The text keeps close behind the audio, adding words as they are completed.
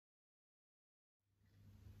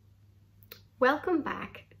Welcome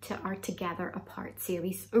back to our Together Apart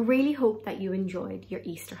series. I really hope that you enjoyed your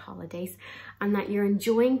Easter holidays and that you're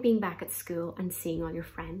enjoying being back at school and seeing all your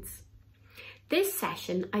friends. This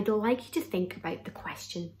session, I'd like you to think about the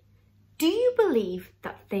question, do you believe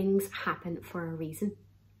that things happen for a reason?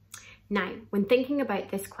 Now, when thinking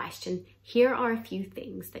about this question, here are a few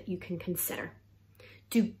things that you can consider.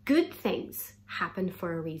 Do good things happen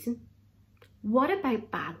for a reason? What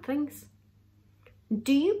about bad things?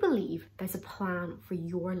 Do you believe there's a plan for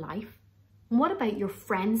your life? What about your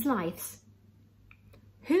friends' lives?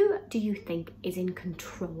 Who do you think is in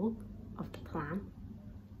control of the plan?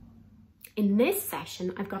 In this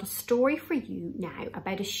session, I've got a story for you now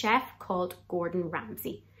about a chef called Gordon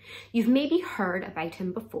Ramsay. You've maybe heard about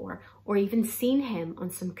him before or even seen him on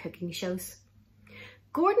some cooking shows.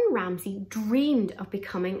 Gordon Ramsay dreamed of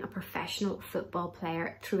becoming a professional football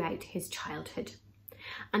player throughout his childhood.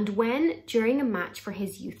 And when, during a match for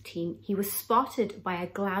his youth team, he was spotted by a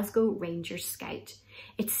Glasgow Rangers scout,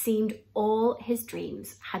 it seemed all his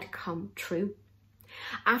dreams had come true.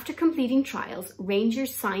 After completing trials,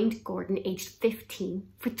 Rangers signed Gordon aged 15.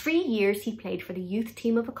 For 3 years, he played for the youth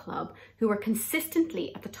team of a club who were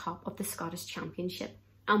consistently at the top of the Scottish Championship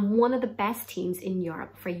and one of the best teams in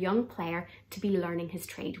Europe for a young player to be learning his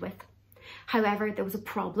trade with. However, there was a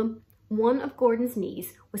problem. One of Gordon's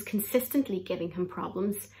knees was consistently giving him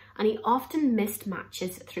problems and he often missed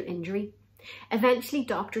matches through injury. Eventually,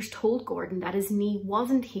 doctors told Gordon that his knee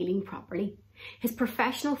wasn't healing properly. His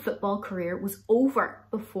professional football career was over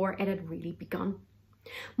before it had really begun.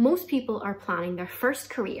 Most people are planning their first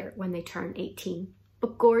career when they turn 18,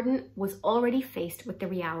 but Gordon was already faced with the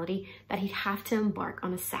reality that he'd have to embark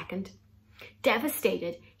on a second.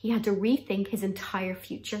 Devastated, he had to rethink his entire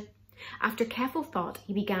future. After careful thought,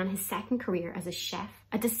 he began his second career as a chef,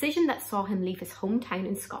 a decision that saw him leave his hometown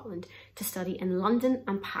in Scotland to study in London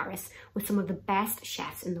and Paris with some of the best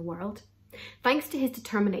chefs in the world. Thanks to his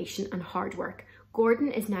determination and hard work,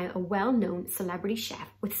 Gordon is now a well-known celebrity chef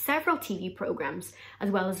with several TV programmes, as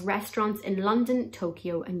well as restaurants in London,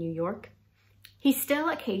 Tokyo and New York. He still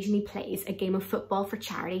occasionally plays a game of football for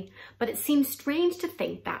charity, but it seems strange to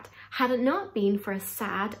think that, had it not been for a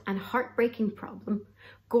sad and heartbreaking problem,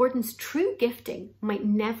 Gordon's true gifting might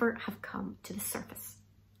never have come to the surface.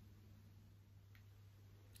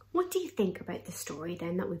 What do you think about the story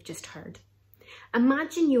then that we've just heard?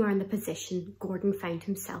 Imagine you are in the position Gordon found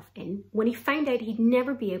himself in when he found out he'd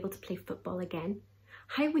never be able to play football again.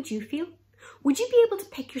 How would you feel? Would you be able to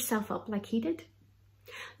pick yourself up like he did?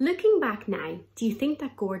 Looking back now, do you think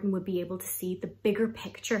that Gordon would be able to see the bigger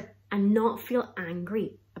picture and not feel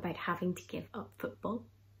angry about having to give up football?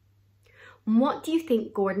 What do you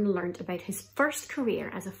think Gordon learnt about his first career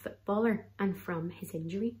as a footballer and from his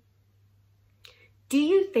injury? Do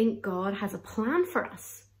you think God has a plan for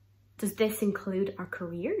us? Does this include our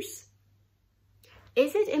careers?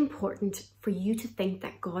 Is it important for you to think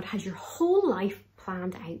that God has your whole life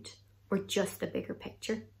planned out or just the bigger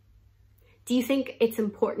picture? Do you think it's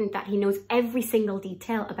important that he knows every single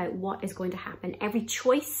detail about what is going to happen, every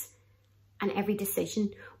choice and every decision,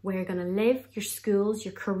 where you're going to live, your schools,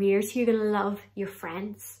 your careers, who you're going to love, your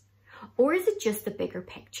friends? Or is it just the bigger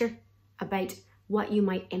picture about what you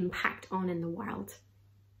might impact on in the world?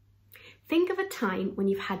 Think of a time when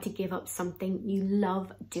you've had to give up something you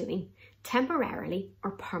love doing, temporarily or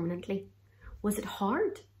permanently. Was it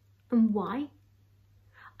hard? And why?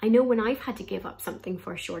 I know when I've had to give up something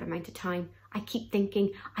for a short amount of time, I keep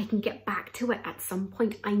thinking I can get back to it at some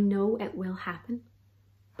point. I know it will happen.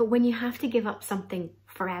 But when you have to give up something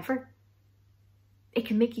forever, it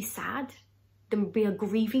can make you sad. There will be a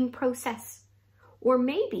grieving process. Or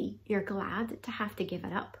maybe you're glad to have to give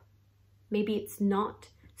it up. Maybe it's not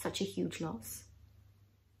such a huge loss.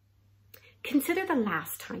 Consider the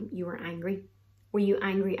last time you were angry. Were you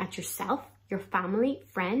angry at yourself, your family,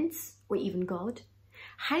 friends, or even God?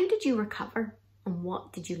 How did you recover and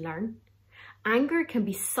what did you learn? Anger can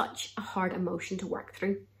be such a hard emotion to work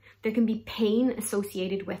through. There can be pain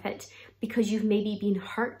associated with it because you've maybe been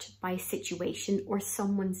hurt by a situation or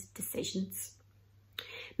someone's decisions.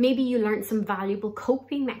 Maybe you learned some valuable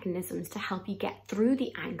coping mechanisms to help you get through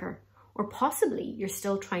the anger, or possibly you're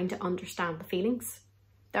still trying to understand the feelings.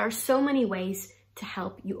 There are so many ways to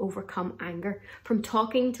help you overcome anger, from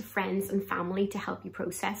talking to friends and family to help you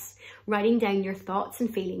process, writing down your thoughts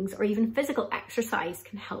and feelings, or even physical exercise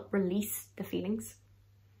can help release the feelings.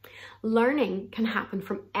 Learning can happen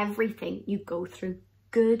from everything you go through,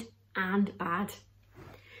 good and bad.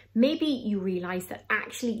 Maybe you realise that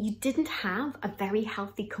actually you didn't have a very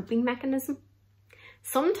healthy coping mechanism.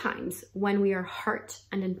 Sometimes when we are hurt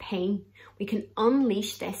and in pain, we can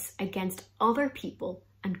unleash this against other people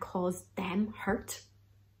and cause them hurt?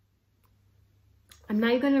 I'm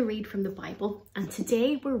now going to read from the Bible, and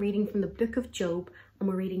today we're reading from the book of Job, and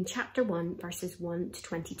we're reading chapter 1, verses 1 to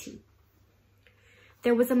 22.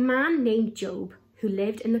 There was a man named Job who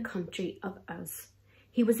lived in the country of Uz.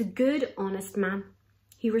 He was a good, honest man.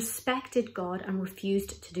 He respected God and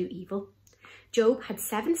refused to do evil. Job had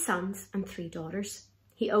 7 sons and 3 daughters.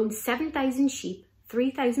 He owned 7,000 sheep,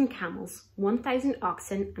 3,000 camels, 1,000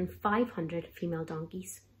 oxen, and 500 female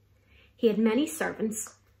donkeys. He had many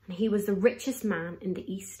servants, and he was the richest man in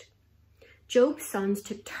the East. Job's sons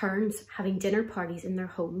took turns having dinner parties in their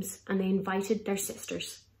homes, and they invited their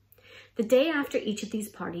sisters. The day after each of these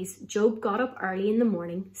parties, Job got up early in the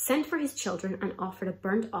morning, sent for his children, and offered a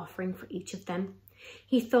burnt offering for each of them.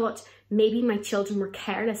 He thought, maybe my children were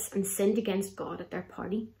careless and sinned against God at their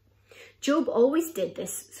party. Job always did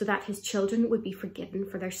this so that his children would be forgiven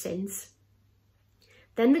for their sins.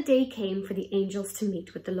 Then the day came for the angels to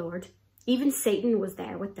meet with the Lord. Even Satan was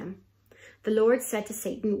there with them. The Lord said to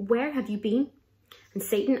Satan, "Where have you been?" And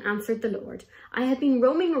Satan answered the Lord, "I have been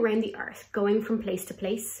roaming around the earth, going from place to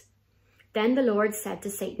place." Then the Lord said to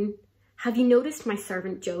Satan, "Have you noticed my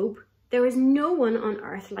servant Job? There is no one on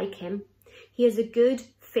earth like him. He is a good,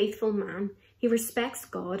 faithful man. He respects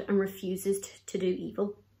God and refuses to do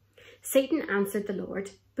evil." Satan answered the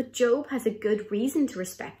Lord, "But Job has a good reason to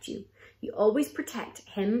respect you. You always protect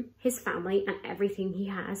him, his family, and everything he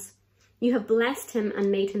has. You have blessed him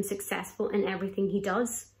and made him successful in everything he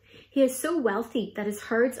does. He is so wealthy that his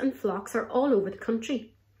herds and flocks are all over the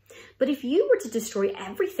country. But if you were to destroy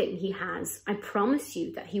everything he has, I promise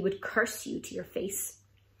you that he would curse you to your face."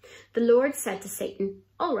 The Lord said to Satan,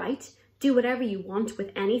 "All right, do whatever you want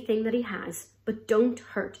with anything that he has, but don't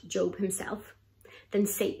hurt Job himself." Then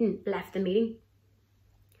Satan left the meeting.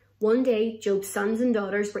 One day, Job's sons and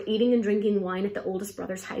daughters were eating and drinking wine at the oldest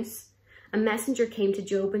brother's house. A messenger came to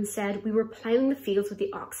Job and said, "We were ploughing the fields with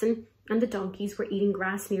the oxen, and the donkeys were eating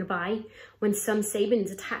grass nearby, when some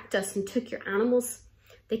Sabines attacked us and took your animals.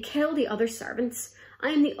 They killed the other servants.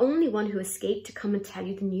 I am the only one who escaped to come and tell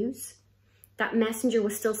you the news." That messenger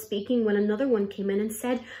was still speaking when another one came in and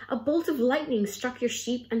said, "A bolt of lightning struck your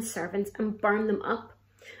sheep and servants and burned them up.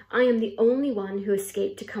 I am the only one who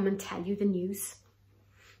escaped to come and tell you the news."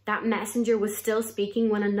 That messenger was still speaking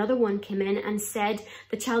when another one came in and said,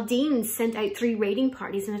 "The Chaldeans sent out 3 raiding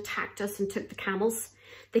parties and attacked us and took the camels.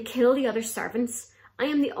 They killed the other servants. I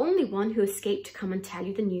am the only one who escaped to come and tell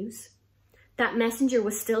you the news." That messenger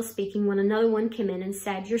was still speaking when another one came in and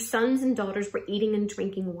said, "Your sons and daughters were eating and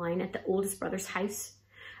drinking wine at the oldest brother's house.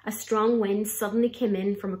 A strong wind suddenly came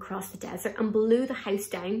in from across the desert and blew the house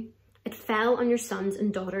down. It fell on your sons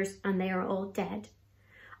and daughters, and they are all dead.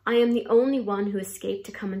 I am the only one who escaped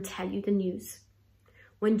to come and tell you the news."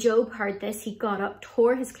 When Job heard this, he got up,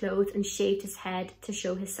 tore his clothes, and shaved his head to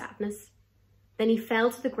show his sadness. Then he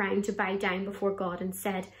fell to the ground to bow down before God and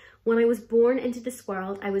said, "When I was born into this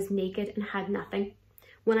world, I was naked and had nothing.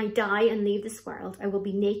 When I die and leave this world, I will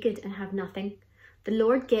be naked and have nothing. The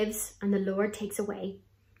Lord gives and the Lord takes away.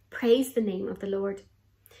 Praise the name of the Lord."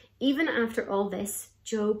 Even after all this,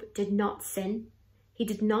 Job did not sin. He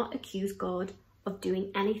did not accuse God of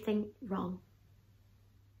doing anything wrong.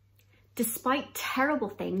 Despite terrible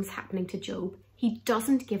things happening to Job, he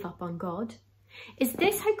doesn't give up on God. Is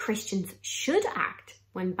this how Christians should act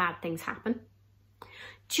when bad things happen?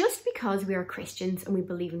 Just because we are Christians and we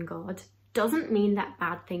believe in God doesn't mean that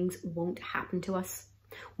bad things won't happen to us.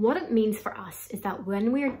 What it means for us is that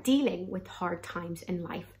when we are dealing with hard times in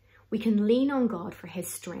life, we can lean on God for his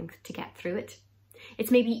strength to get through it.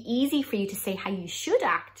 It's maybe easy for you to say how you should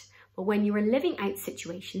act, but when you are living out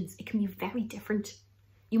situations, it can be very different.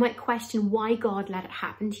 You might question why God let it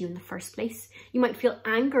happen to you in the first place. You might feel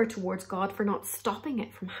anger towards God for not stopping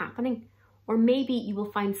it from happening. Or maybe you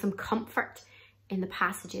will find some comfort in the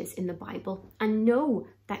passages in the Bible and know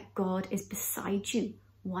that God is beside you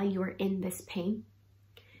while you are in this pain.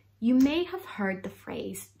 You may have heard the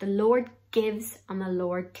phrase, "The Lord gives and the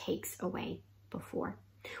Lord takes away," before.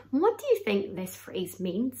 What do you think this phrase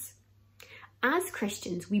means? As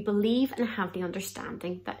Christians, we believe and have the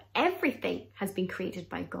understanding that everything has been created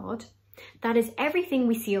by God. That is, everything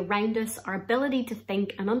we see around us, our ability to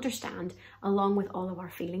think and understand, along with all of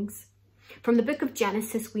our feelings. From the book of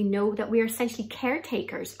Genesis, we know that we are essentially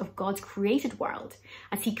caretakers of God's created world,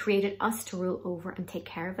 as he created us to rule over and take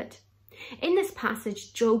care of it. In this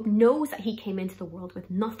passage, Job knows that he came into the world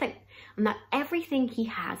with nothing, and that everything he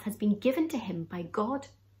has been given to him by God.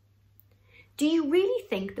 Do you really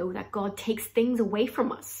think, though, that God takes things away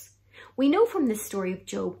from us? We know from this story of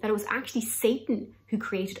Job that it was actually Satan who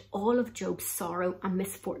created all of Job's sorrow and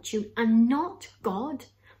misfortune, and not God.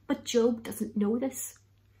 But Job doesn't know this.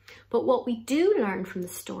 But what we do learn from the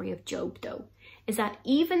story of Job, though, is that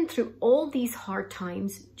even through all these hard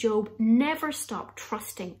times, Job never stopped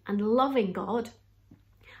trusting and loving God.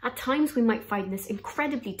 At times we might find this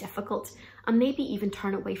incredibly difficult and maybe even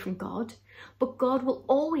turn away from God, but God will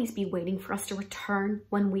always be waiting for us to return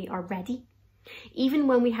when we are ready. Even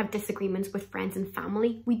when we have disagreements with friends and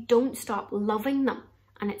family, we don't stop loving them,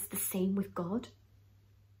 and it's the same with God.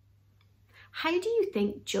 How do you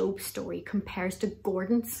think Job's story compares to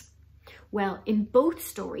Gordon's? Well, in both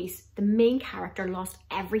stories, the main character lost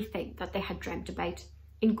everything that they had dreamt about.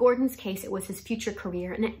 In Gordon's case, it was his future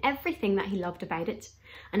career and everything that he loved about it.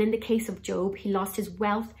 And in the case of Job, he lost his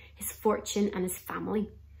wealth, his fortune, and his family.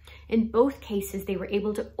 In both cases, they were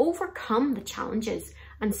able to overcome the challenges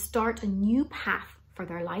and start a new path for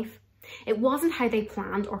their life. It wasn't how they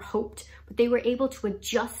planned or hoped, but they were able to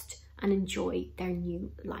adjust and enjoy their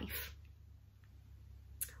new life.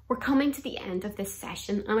 We're coming to the end of this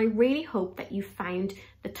session, and I really hope that you found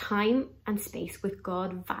the time and space with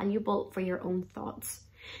God valuable for your own thoughts.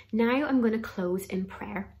 Now I'm going to close in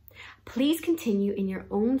prayer. Please continue in your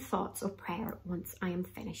own thoughts of prayer once I am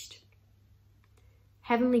finished.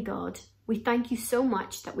 Heavenly God, we thank you so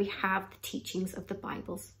much that we have the teachings of the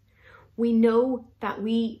Bibles. We know that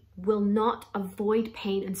we will not avoid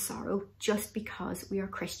pain and sorrow just because we are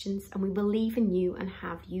Christians and we believe in you and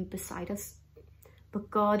have you beside us. But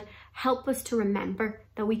God, help us to remember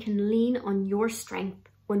that we can lean on your strength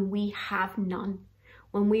when we have none.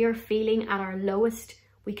 When we are feeling at our lowest,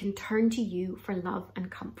 we can turn to you for love and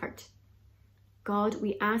comfort. God,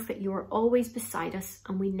 we ask that you are always beside us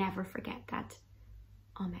and we never forget that.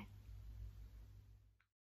 Amen.